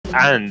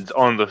and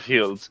on the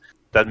field,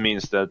 that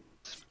means that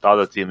the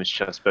other team is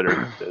just better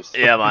than this.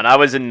 Yeah, man. I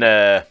was in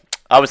the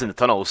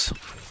tunnels,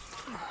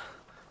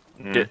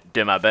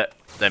 doing my bit.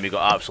 Then we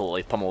got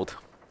absolutely pummeled.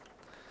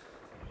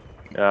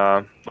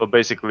 Well,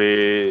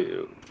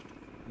 basically,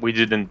 we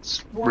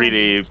didn't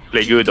really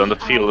play good on the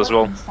field as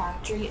well.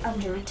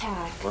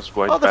 It was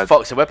quite Oh, the bad.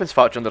 fuck's the weapons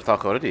factory under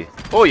attack already?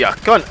 Oh yeah,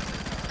 cunt!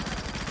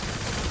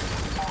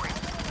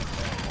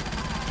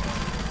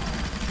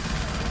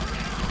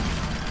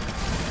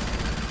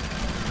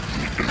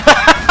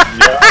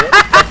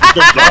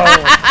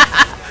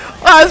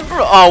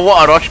 Oh,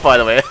 what a rush, by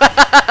the way.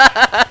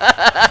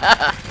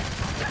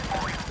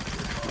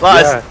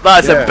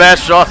 That's the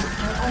best shot.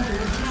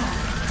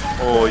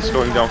 Oh, he's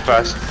going down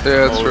fast.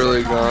 Yeah, it's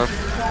really gone.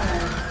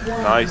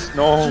 Nice.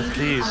 No,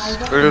 please.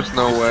 There's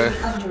no way.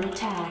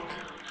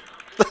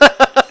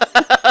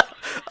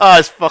 Oh,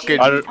 it's fucking...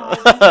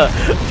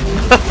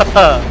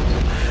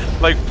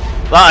 Like,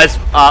 that is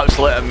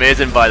absolutely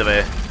amazing, by the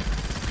way.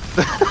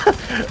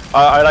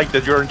 I like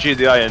that you're on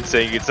GDI and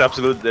saying it's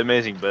absolutely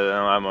amazing, but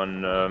I'm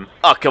on...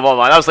 Oh, come on,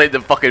 man. That was like the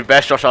fucking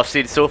best rush I've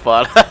seen so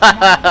far.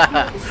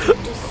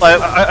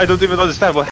 I don't even understand what